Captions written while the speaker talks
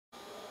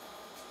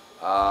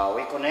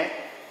we connect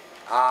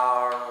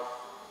our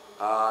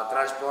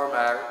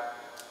transformer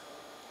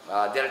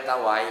delta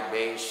Y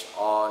based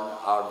on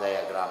our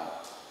diagram.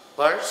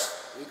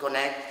 First, we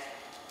connect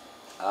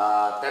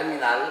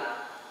terminal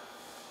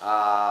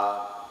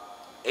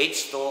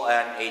H2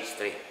 and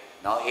H3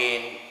 now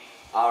in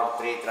our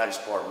 3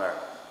 transformer.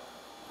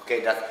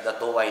 Okay, the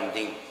 2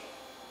 winding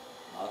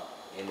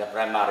in the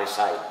primary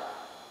side.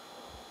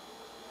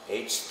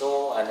 H2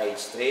 and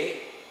H3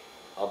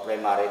 of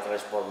primary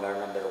transformer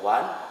number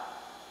 1.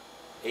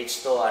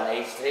 H2 and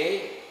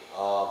H3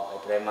 of a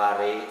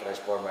primary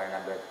transformer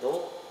number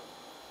 2.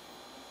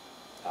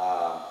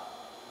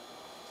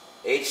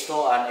 H2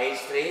 and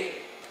H3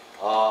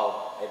 of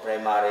a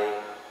primary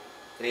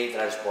 3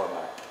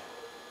 transformer.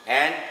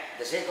 And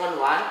the second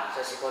one,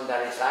 sa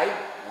secondary side,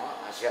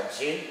 as you have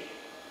seen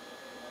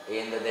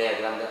in the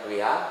diagram that we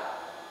have,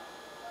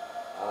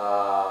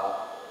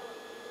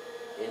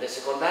 in the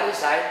secondary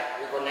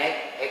side, we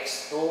connect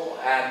X2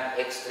 and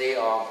X3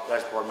 of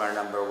transformer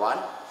number 1.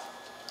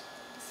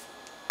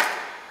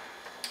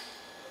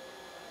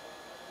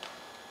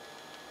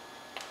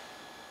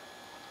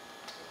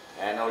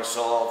 And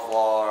also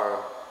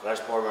for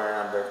transformer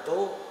number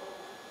 2.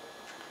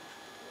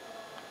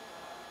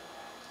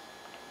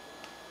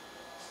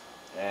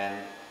 And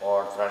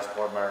for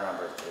transformer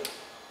number 3.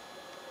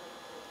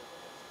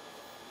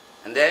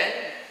 And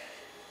then,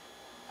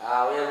 we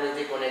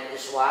already connect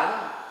this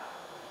one.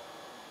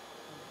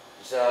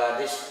 So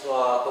this 2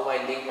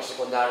 winding for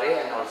secondary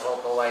and also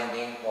 2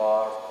 winding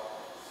for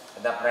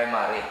the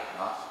primary.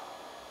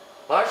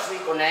 First, we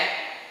connect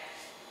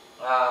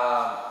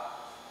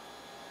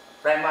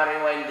primary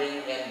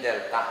winding in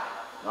delta.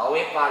 Now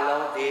we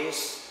follow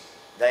this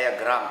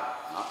diagram.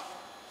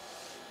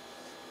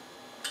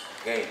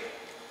 Okay.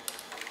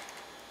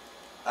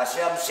 As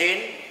you have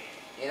seen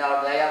in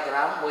our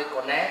diagram, we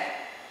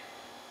connect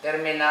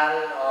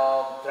terminal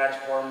of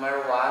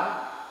transformer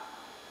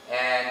 1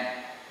 and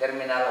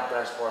terminal of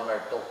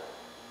transformer 2.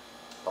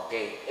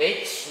 Okay,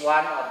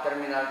 H1 of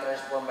terminal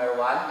transformer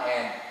 1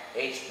 and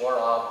H4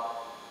 of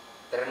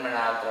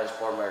terminal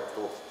transformer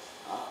 2.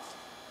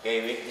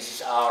 Okay,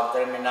 this is our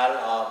terminal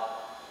of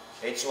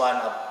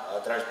H1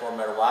 of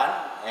transformer 1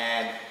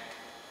 and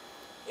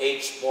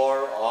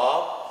H4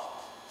 of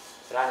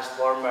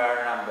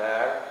transformer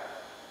number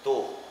 2.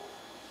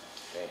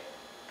 Okay.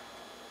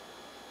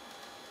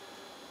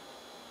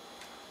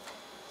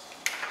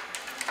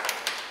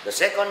 The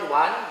second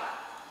one,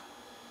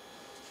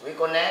 we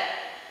connect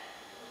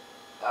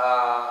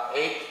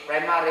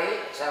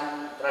primary,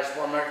 some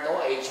transformer 2,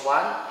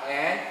 H1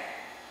 and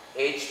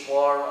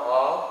H4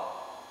 of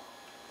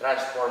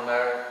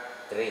transformer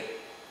 3.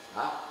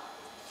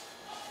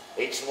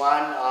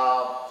 H1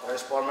 of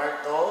transformer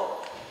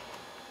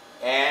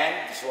 2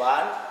 and this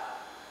one,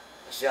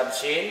 as you have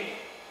seen,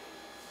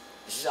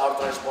 this is our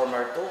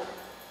transformer 2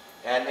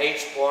 and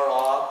H4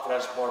 of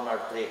transformer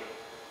 3.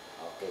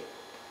 Okay.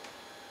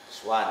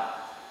 This one.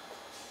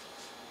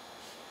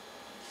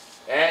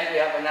 And we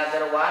have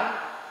another one.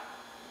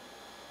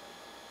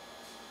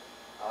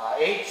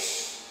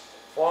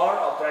 H4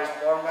 of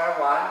transformer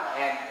 1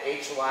 and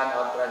H1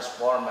 of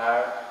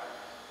transformer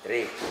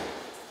 3.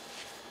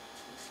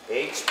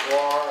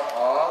 H4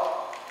 of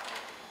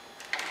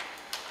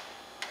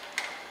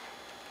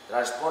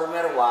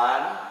transformer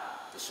 1,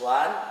 this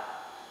one,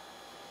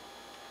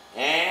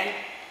 and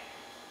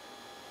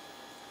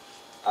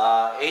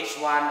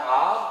H1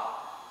 of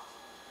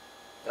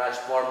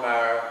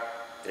transformer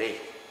 3.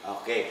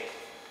 Okay.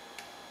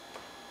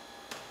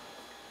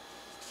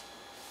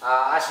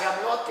 As you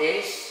have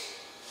noticed,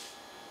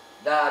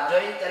 the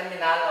joint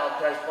terminal of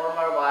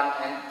transformer 1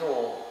 and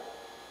 2,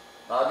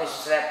 now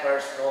this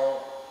refers to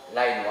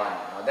line 1.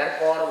 Now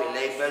therefore, we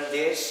label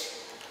this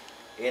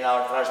in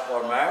our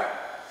transformer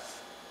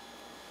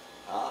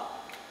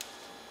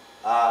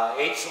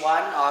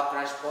H1 of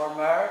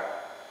transformer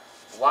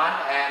 1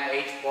 and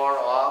H4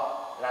 of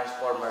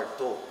transformer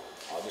 2.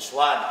 Now this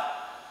one,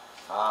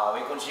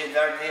 we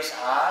consider this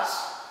as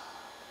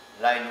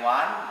line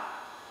 1.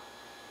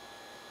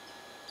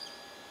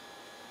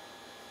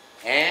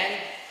 And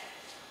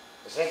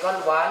the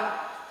second one,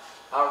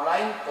 our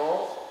line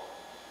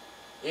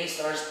 2 is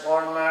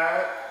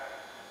transformer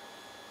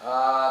 1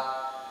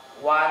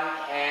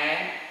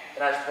 and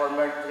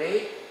transformer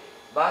 3,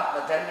 but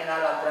the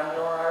terminal of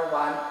transformer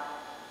 1,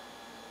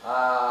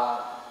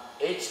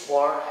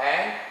 H4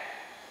 and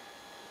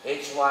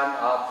H1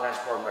 of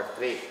transformer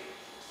 3.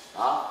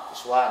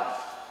 This one,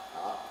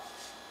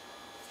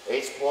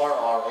 H4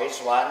 or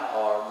H1,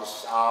 or this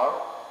is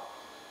our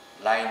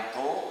line 2.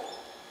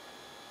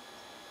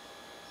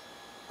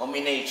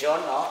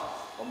 Combination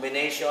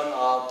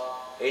of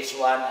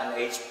H1 and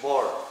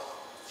H4.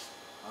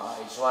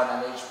 H1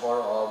 and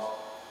H4 of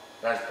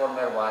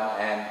transformer 1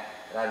 and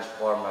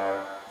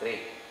transformer 3.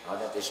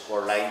 That is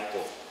for line 2.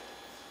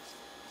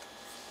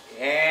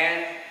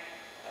 And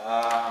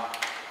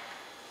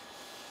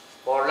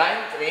for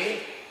line 3,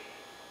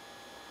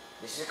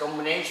 this is a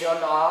combination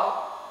of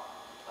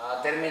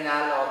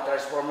terminal of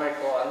transformer 2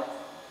 and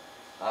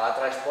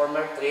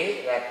transformer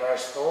 3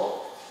 refers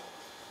to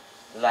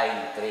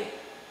line 3.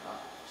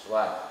 This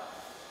one.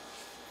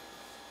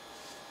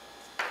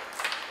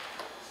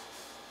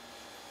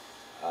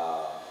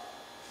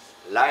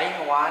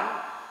 Line 1,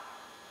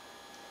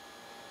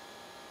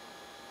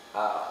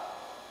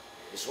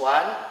 this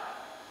one,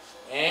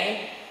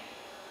 and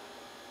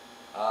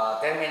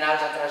terminal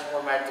sa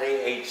transformer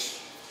 3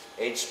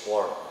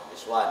 H4,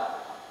 this one.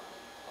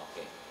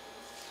 Okay.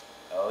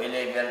 We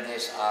label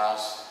this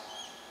as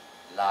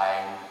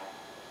line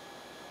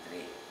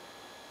 3.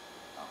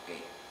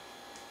 Okay.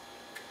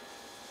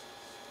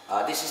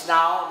 This is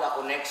now the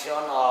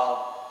connection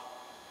of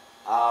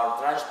our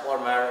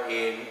transformer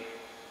in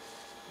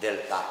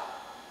delta.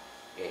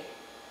 Okay.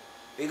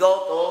 We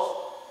go to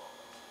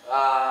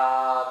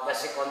the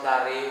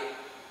secondary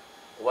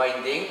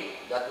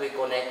winding that we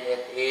connect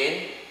it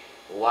in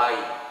Y.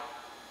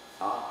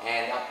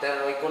 And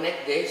after we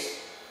connect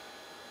this,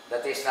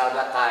 that is now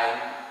the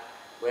time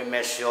we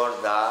measure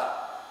the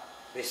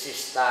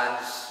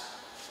resistance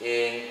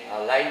in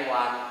line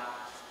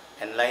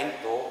 1 and line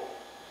 2,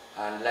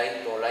 and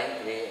line 2, line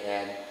 3,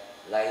 and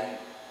line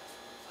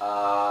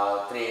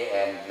 3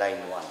 and line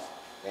 1.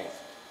 Okay.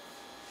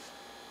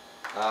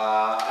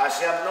 As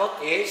you have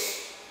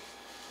noticed,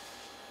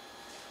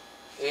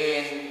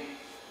 in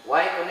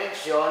Y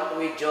connection,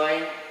 we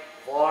join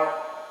for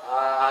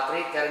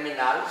 3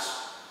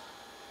 terminals.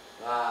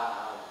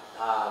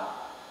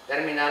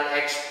 Terminal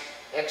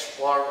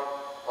X4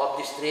 of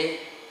this 3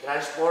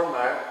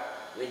 transformer,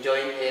 we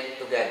join it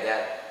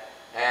together.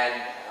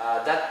 And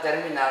that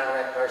terminal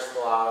refers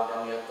to the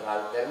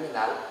neutral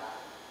terminal.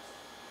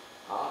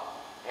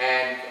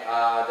 And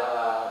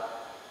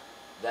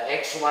the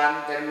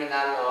X1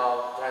 terminal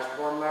of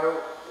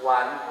transformer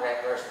 1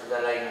 refers to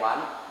the line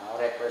 1,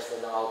 refers to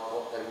the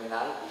output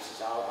terminal. This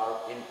is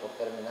our input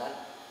terminal.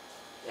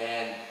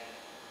 And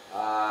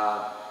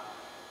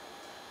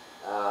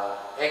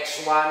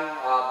X1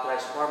 of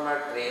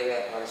transformer 3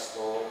 refers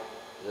to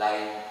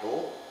line 2.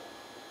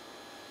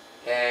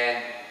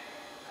 And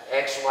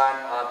X1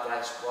 of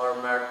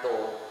transformer 2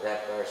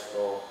 refers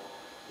to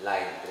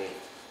line 3. In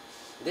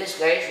this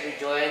case, we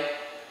join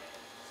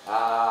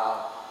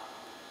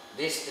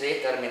these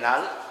 3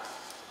 terminal.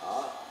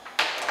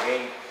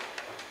 Okay.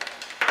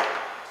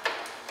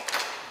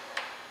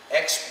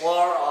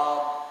 X4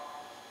 of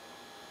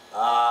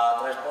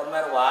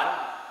transformer 1,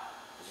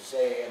 this is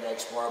an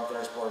X4 of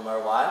transformer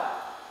 1.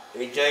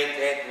 We join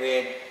it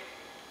with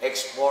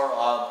X4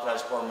 of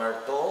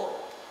transformer 2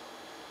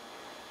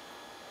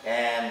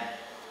 and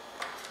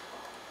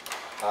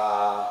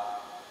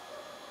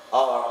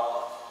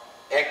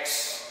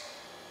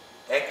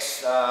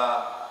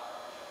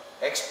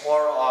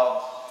X4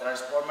 of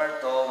transformer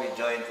 2, we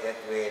join it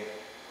with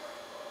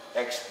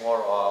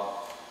X4 of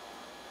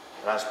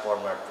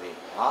transformer 3.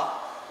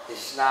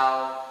 This is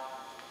now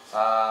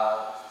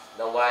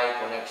the Y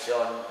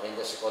connection in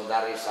the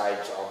secondary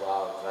sides of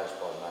our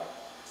transformer.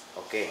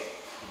 Okay.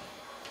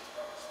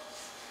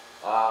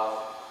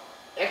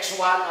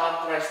 X1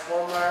 of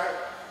transformer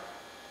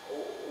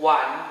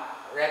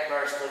 1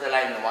 refers to the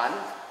line 1.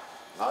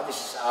 Now this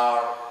is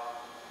our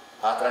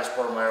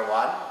transformer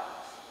 1.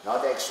 Now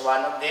the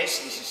X1 of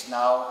this is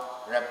now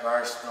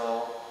refers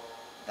to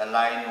the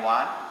line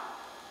 1.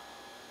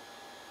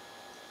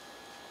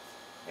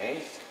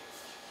 Okay.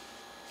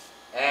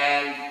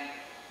 And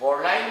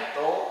for line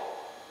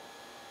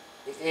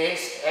 2, it is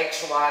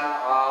X1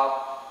 of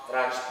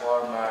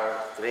transformer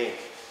 3.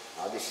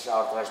 Now this is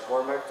our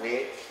transformer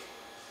 3.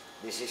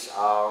 This is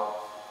our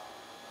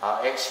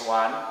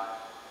X1.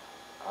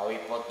 We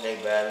put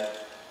label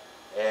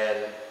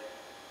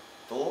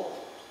L2.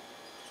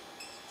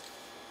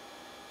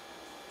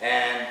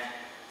 And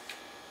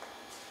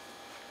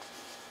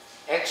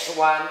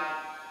X1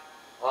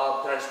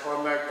 of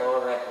transformer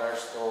 2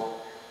 refers to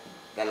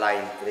the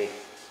line 3.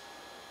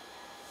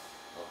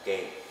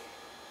 Okay.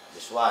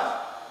 This one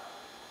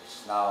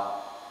is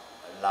now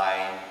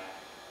line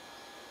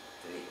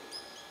 3.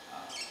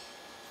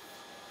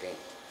 Okay.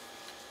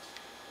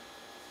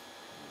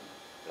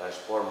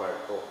 Transformer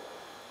 2.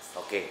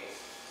 Okay.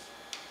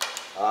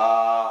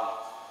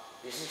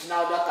 This is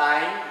now the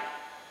time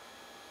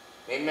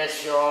we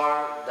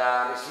measure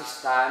the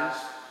resistance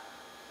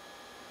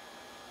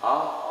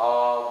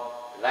of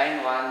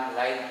line 1,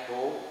 line 2,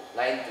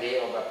 line 3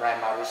 of the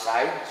primary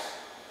sides,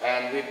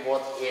 and we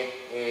put it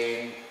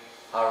in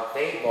our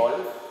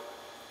table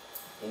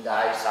in the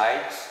high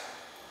sides.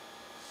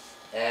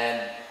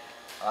 And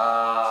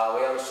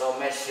we also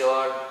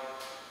measured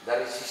the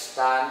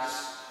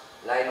resistance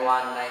line 1,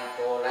 line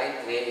 2,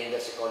 line 3 in the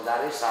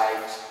secondary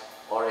sides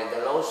or in the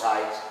low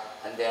sides,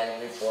 and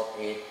then we put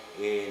it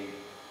in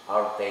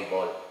our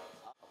table.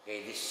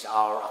 Okay, this is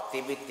our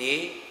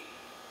activity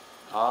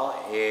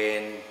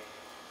in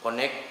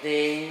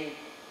connecting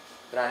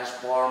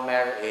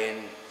transformer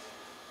in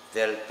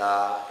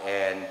delta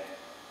and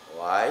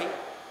Y.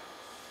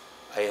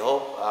 I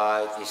hope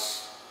it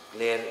is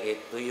clear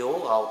to you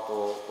how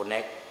to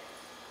connect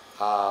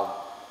our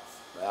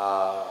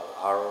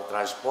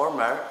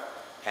transformer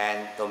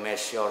and to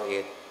measure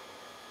it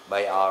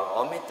by our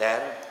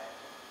ohmmeter,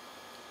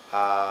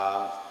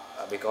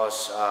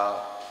 because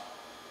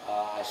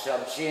as you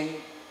have seen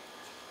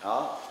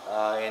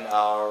in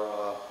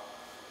our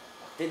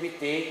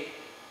activity,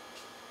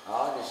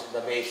 this is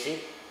the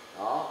basic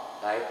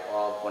type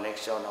of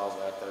connection of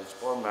a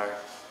transformer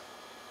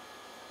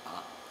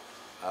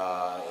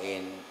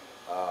in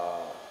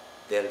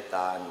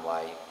delta and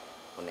Y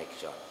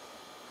connection.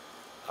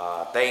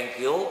 Thank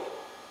you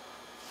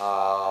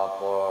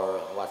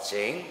for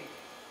watching,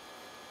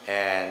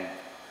 and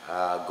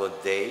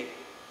good day,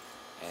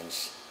 and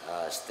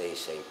stay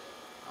safe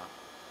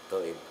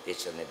to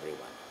each and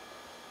everyone.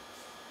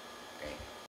 Okay.